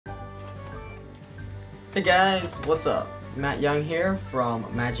Hey guys, what's up? Matt Young here from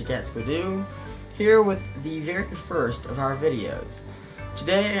Magic at Squidoo, here with the very first of our videos.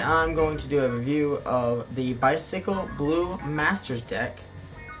 Today I'm going to do a review of the Bicycle Blue Masters deck,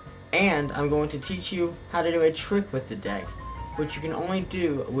 and I'm going to teach you how to do a trick with the deck, which you can only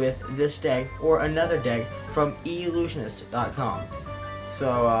do with this deck or another deck from Ellusionist.com.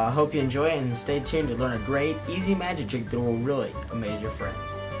 So I hope you enjoy it and stay tuned to learn a great, easy magic trick that will really amaze your friends.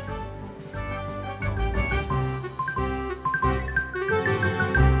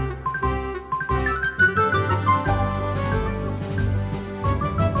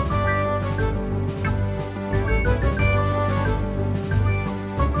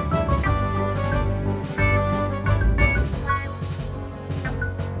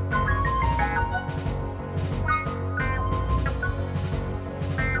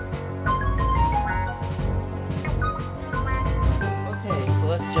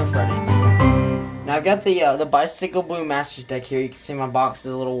 Let's jump right in. Now I've got the Bicycle Blue Masters deck here. You can see my box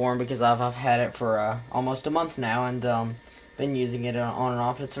is a little warm because I've had it for almost a month now and been using it on and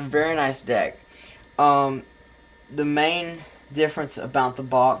off. It's a very nice deck. The main difference about the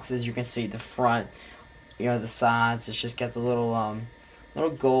box is you can see the front, the sides. It's just got the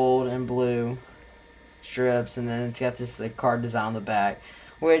little gold and blue strips, and then it's got the card design on the back,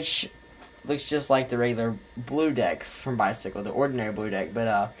 which looks just like the regular blue deck from Bicycle, the ordinary blue deck,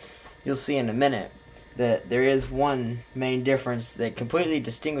 but you'll see in a minute that there is one main difference that completely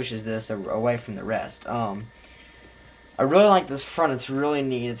distinguishes this away from the rest. I really like this front. It's really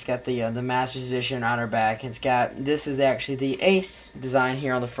neat. It's got the Masters Edition outer back. This is actually the Ace design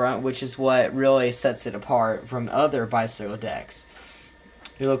here on the front, which is what really sets it apart from other Bicycle decks.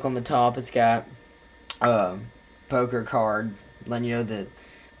 If you look on the top, it's got poker card, letting you know that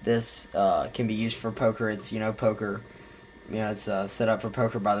this can be used for poker. It's poker. It's set up for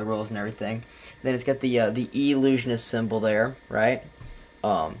poker by the rules and everything. Then it's got the Ellusionist symbol there, right?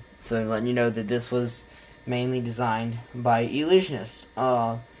 So letting you know that this was mainly designed by Ellusionist.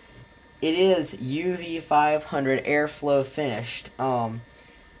 It is UV 500 airflow finished.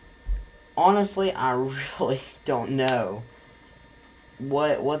 Honestly, I really don't know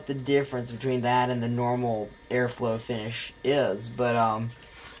what the difference between that and the normal airflow finish is, but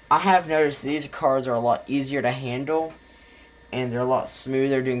I have noticed these cards are a lot easier to handle, and they're a lot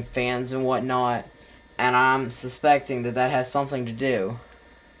smoother doing fans and whatnot, and I'm suspecting that has something to do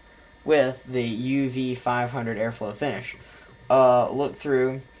with the UV 500 airflow finish. Look through,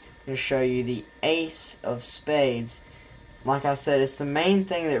 I'm going to show you the Ace of Spades. Like I said, it's the main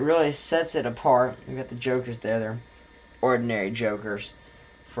thing that really sets it apart. We've got the jokers there. They're ordinary jokers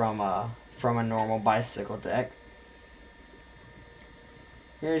from a normal Bicycle deck.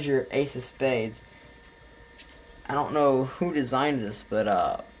 Here's your Ace of Spades. I don't know who designed this,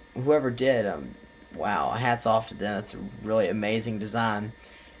 but whoever did, wow, hats off to them. It's a really amazing design.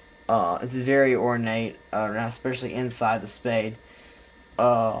 It's very ornate, especially inside the spade.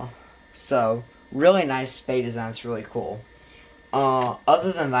 So, really nice spade design. It's really cool.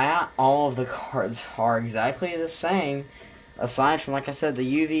 Other than that, all of the cards are exactly the same, aside from, like I said,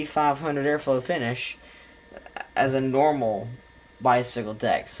 the UV 500 airflow finish as a normal Bicycle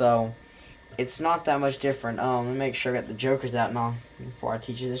deck. So it's not that much different. Let me make sure I got the jokers out now before I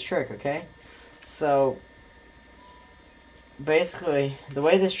teach you this trick, okay? So basically, the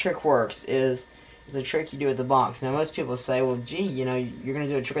way this trick works is a trick you do with the box. Now most people say, well, gee, you're going to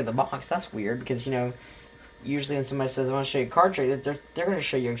do a trick with the box. That's weird because, usually when somebody says, I want to show you a card trick, they're going to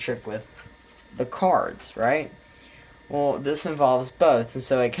show you a trick with the cards, right? Well, this involves both, and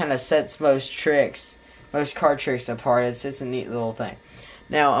so it kind of sets most card tricks apart. It's a neat little thing.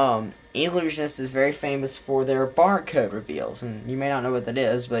 Now, Ellusionist is very famous for their barcode reveals, and you may not know what that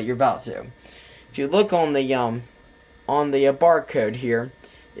is, but you're about to. If you look on the barcode here,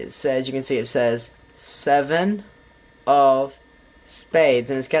 you can see it says 7 of Spades,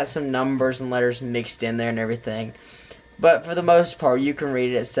 and it's got some numbers and letters mixed in there and everything. But for the most part, you can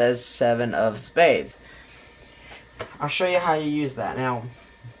read it. It says 7 of Spades. I'll show you how you use that. Now,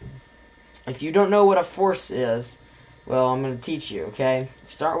 if you don't know what a force is, well, I'm going to teach you, okay?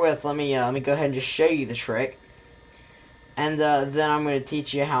 Start with, let me go ahead and just show you the trick. And then I'm going to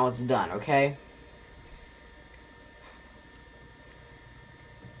teach you how it's done, okay?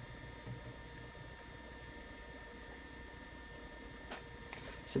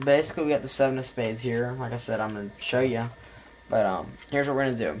 So basically, we got the 7 of Spades here. Like I said, I'm going to show you. But here's what we're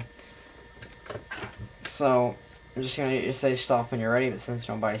going to do. So I'm just going to say stop when you're ready, but since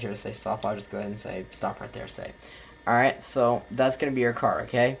nobody's here to say stop, I'll just go ahead and say stop right there. Say, alright, so that's going to be your card,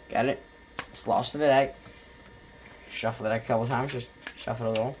 okay? Got it? It's lost in the deck. Shuffle the deck a couple times, just shuffle it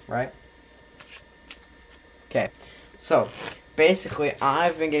a little, right? Okay, so basically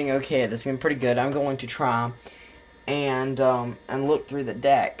I've been getting okay at this. It's been pretty good. I'm going to try and look through the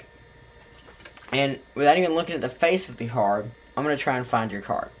deck, and without even looking at the face of the card, I'm gonna try and find your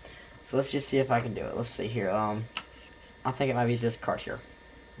card. So let's just see if I can do it. Let's see here. I think it might be this card here.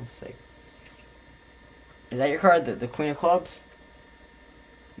 Let's see. Is that your card, the Queen of Clubs?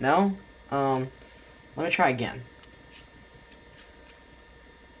 No? Let me try again.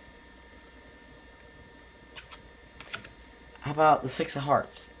 How about the Six of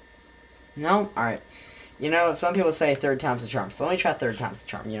Hearts? No? Alright. You know, some people say third time's the charm, so let me try third time's the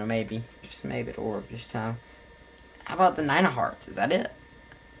charm. You know, maybe. Just maybe it'll work this time. How about the Nine of Hearts? Is that it?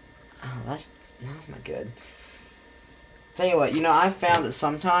 Oh, that's not good. Tell you what, you know, I found that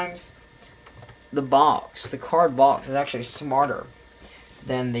sometimes the card box is actually smarter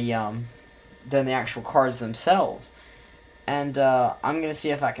than the actual cards themselves. And I'm gonna see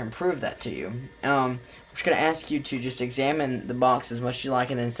if I can prove that to you. I'm just gonna ask you to just examine the box as much as you like,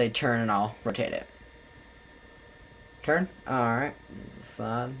 and then say turn, and I'll rotate it. Turn. All right.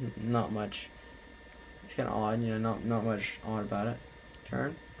 Side. Not much. It's kind of odd, you know. Not much odd about it.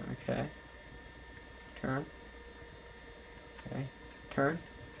 Turn. Okay. Turn. Okay. Turn.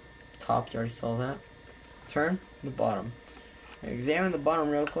 Top. You already saw that. Turn. The bottom. Examine the bottom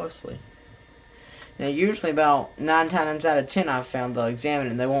real closely. Now, usually about 9 times out of 10, I've found they'll examine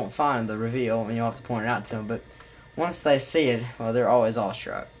it and they won't find the reveal, and you'll have to point it out to them. But once they see it, well, they're always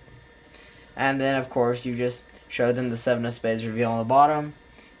awestruck. And then, of course, you just show them the Seven of Spades reveal on the bottom,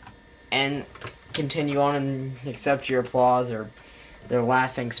 and continue on and accept your applause, or they're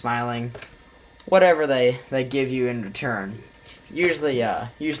laughing, smiling, whatever they give you in return. Usually I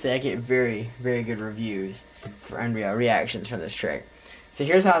get very, very good reviews and reactions from this trick. So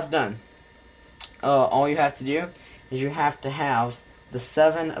here's how it's done. All you have to do is you have to have the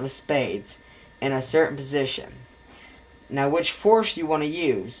Seven of Spades in a certain position. Now, which force you want to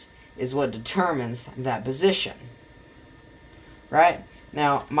use is what determines that position. Right?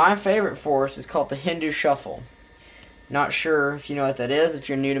 Now, my favorite force is called the Hindu Shuffle. Not sure if you know what that is. If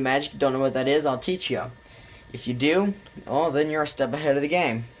you're new to Magic, you don't know what that is, I'll teach you. If you do, oh, then you're a step ahead of the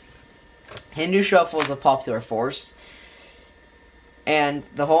game. Hindu Shuffle is a popular force. And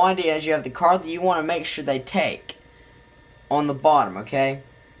the whole idea is you have the card that you want to make sure they take on the bottom, okay?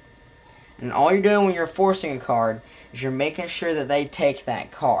 And all you're doing when you're forcing a card is you're making sure that they take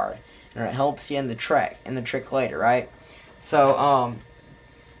that card. And it helps you in the trick later, right? So,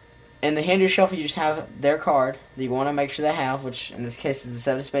 in the Hindu Shuffle, you just have their card that you want to make sure they have, which in this case is the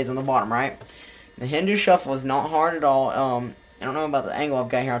Seven of Spades on the bottom, right? The Hindu Shuffle is not hard at all. I don't know about the angle I've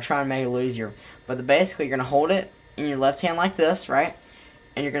got here. I'll try and make it a little easier. But basically, you're going to hold it in your left hand like this, take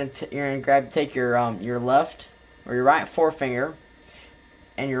your left or your right forefinger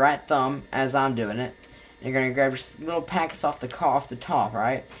and your right thumb, as I'm doing it. And you're going to grab just little packets off the top,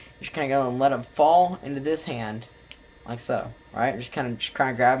 right? You're just kind of going to let them fall into this hand, like so, right? Just kind of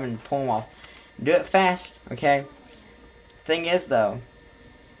grab them and pull them off. Do it fast, okay? Thing is, though,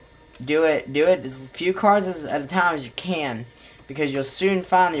 do it as few cards at a time as you can, because you'll soon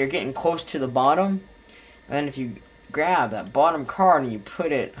find that you're getting close to the bottom. And then if you grab that bottom card and you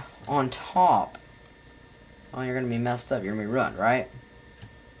put it on top, well, you're going to be messed up. You're going to be ruined, right?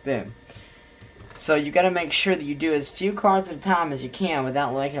 Boom. So you got to make sure that you do as few cards at a time as you can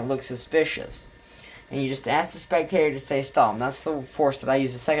without making it look suspicious. And you just ask the spectator to say stop. And that's the force that I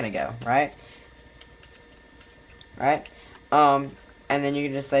used a second ago, right? Right? And then you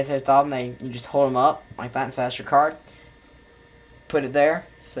can just say stop, and you just hold them up like that, and so that's your card. Put it there.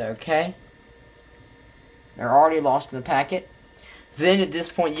 Say okay. They're already lost in the packet. Then at this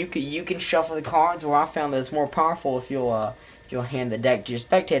point, you can shuffle the cards. Where I found that it's more powerful if you'll hand the deck to your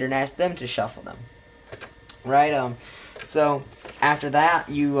spectator and ask them to shuffle them. Right? So after that,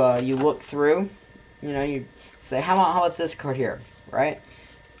 you look through. You know, you say, how about this card here, right?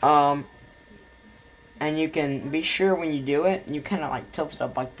 And you can be sure when you do it, you kind of like tilt it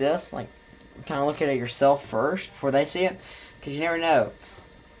up like this, like kind of look at it yourself first before they see it, because you never know.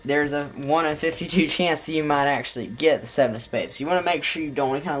 There's a 1 in 52 chance that you might actually get the Seven of Spades. So you want to make sure you don't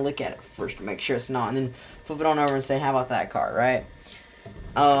want to kind of look at it first to make sure it's not, and then flip it on over and say, how about that card, right?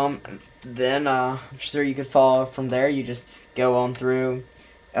 Then I'm sure you could follow from there. You just go on through.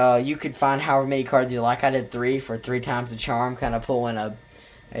 You could find however many cards you like. I did 3 for 3 times the charm, kind of pulling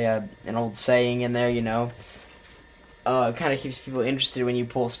an old saying in there, you know. It kind of keeps people interested when you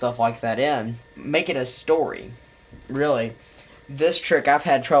pull stuff like that in. Make it a story, really. This trick, I've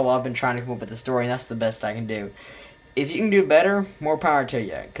had trouble. I've been trying to come up with a story, and that's the best I can do. If you can do better, more power to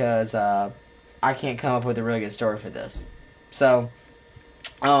you, because I can't come up with a really good story for this. So,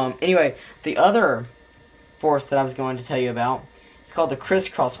 anyway, the other force that I was going to tell you about. It's called the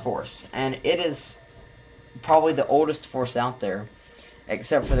crisscross force, and it is probably the oldest force out there,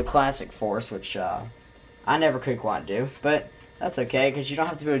 except for the classic force, which I never could quite do, but that's okay, because you don't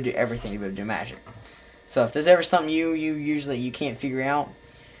have to be able to do everything to be able to do magic. So if there's ever something you can't figure out,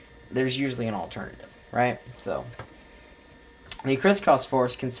 there's usually an alternative, right? So the crisscross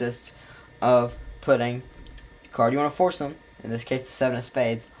force consists of putting the card you want to force them, in this case the 7 of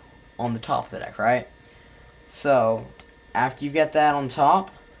spades, on the top of the deck, right? So after you get that on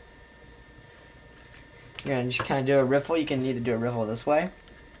top, you're going to just kind of do a riffle. You can either do a riffle this way,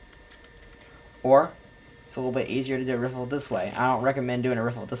 or it's a little bit easier to do a riffle this way. I don't recommend doing a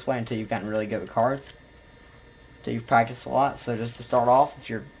riffle this way until you've gotten really good with cards, until you've practiced a lot. So just to start off, if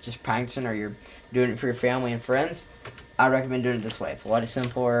you're just practicing or you're doing it for your family and friends, I recommend doing it this way. It's a lot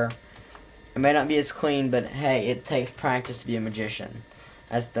simpler. It may not be as clean, but hey, it takes practice to be a magician.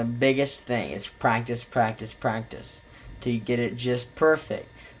 That's the biggest thing, is practice, practice, practice, till you get it just perfect,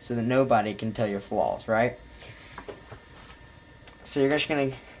 so that nobody can tell your flaws, right? So you're just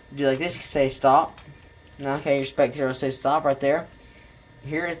going to do like this. You can say stop. Now, okay, your spectator will say stop right there.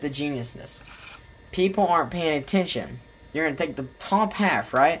 Here's the geniusness. People aren't paying attention. You're going to take the top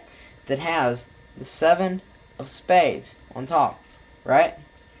half, right, that has the 7 of spades on top, right?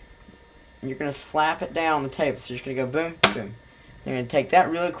 And you're going to slap it down on the table. So you're just going to go boom, boom. You're going to take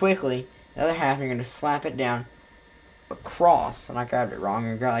that really quickly. The other half, you're going to slap it down across. And I grabbed it wrong.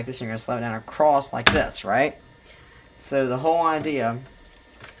 You're going to grab it like this, and you're going to slap it down across like this, right? So the whole idea,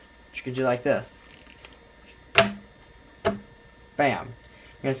 you could do like this. Bam.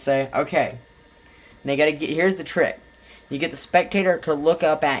 You're going to say, okay. Now you got to get, here's the trick. You get the spectator to look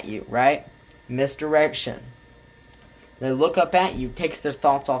up at you, right? Misdirection. They look up at you, takes their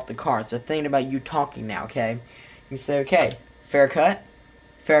thoughts off the cards. They're thinking about you talking now, okay? You say, okay, fair cut,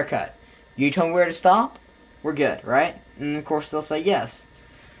 fair cut. You told me where to stop, we're good, right? And of course they'll say yes.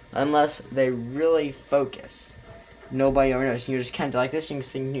 Unless they really focus. Nobody ever knows. You just kind of like this. You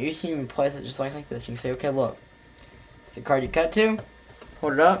can even place it just like this. You can say, okay, look. It's the card you cut to.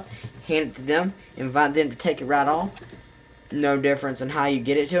 Hold it up. Hand it to them. Invite them to take it right off. No difference in how you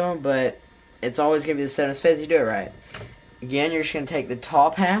get it to them, but it's always going to be the 7 of spades. You do it right. Again, you're just going to take the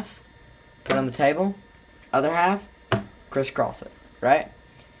top half, put it on the table. Other half, crisscross it, right?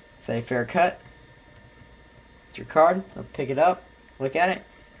 Say fair cut. It's your card. I'll pick it up. Look at it.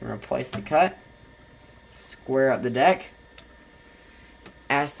 You're going to place the cut. Square up the deck.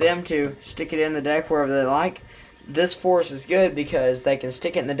 Ask them to stick it in the deck wherever they like. This force is good because they can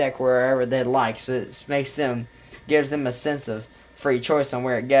stick it in the deck wherever they like, so it gives them a sense of free choice on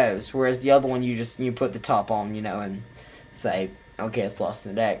where it goes. Whereas the other one, you put the top on, and say, okay, it's lost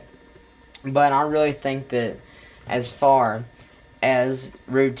in the deck. But I really think that as far as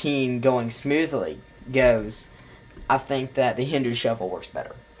routine going smoothly goes, I think that the Hindu shuffle works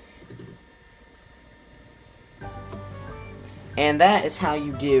better. And that is how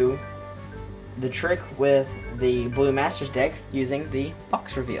you do the trick with the Blue Masters deck using the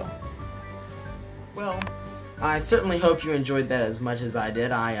box reveal. Well, I certainly hope you enjoyed that as much as I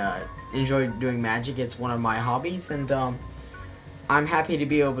did. I enjoyed doing magic. It's one of my hobbies, and I'm happy to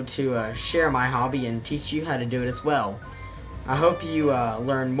be able to share my hobby and teach you how to do it as well. I hope you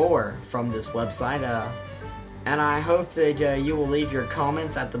learn more from this website, and I hope that you will leave your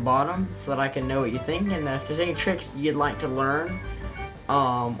comments at the bottom so that I can know what you think. And if there's any tricks you'd like to learn,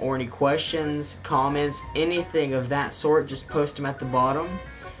 or any questions, comments, anything of that sort, just post them at the bottom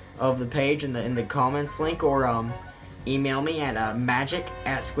of the page in the comments link, or email me at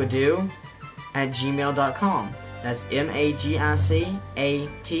magic@squidoo@gmail.com. That's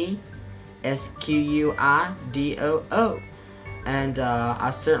MAGICATSQUIDOO. And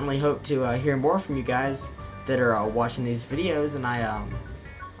I certainly hope to hear more from you guys that are watching these videos, and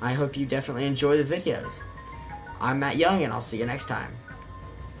I hope you definitely enjoy the videos. I'm Matt Young, and I'll see you next time.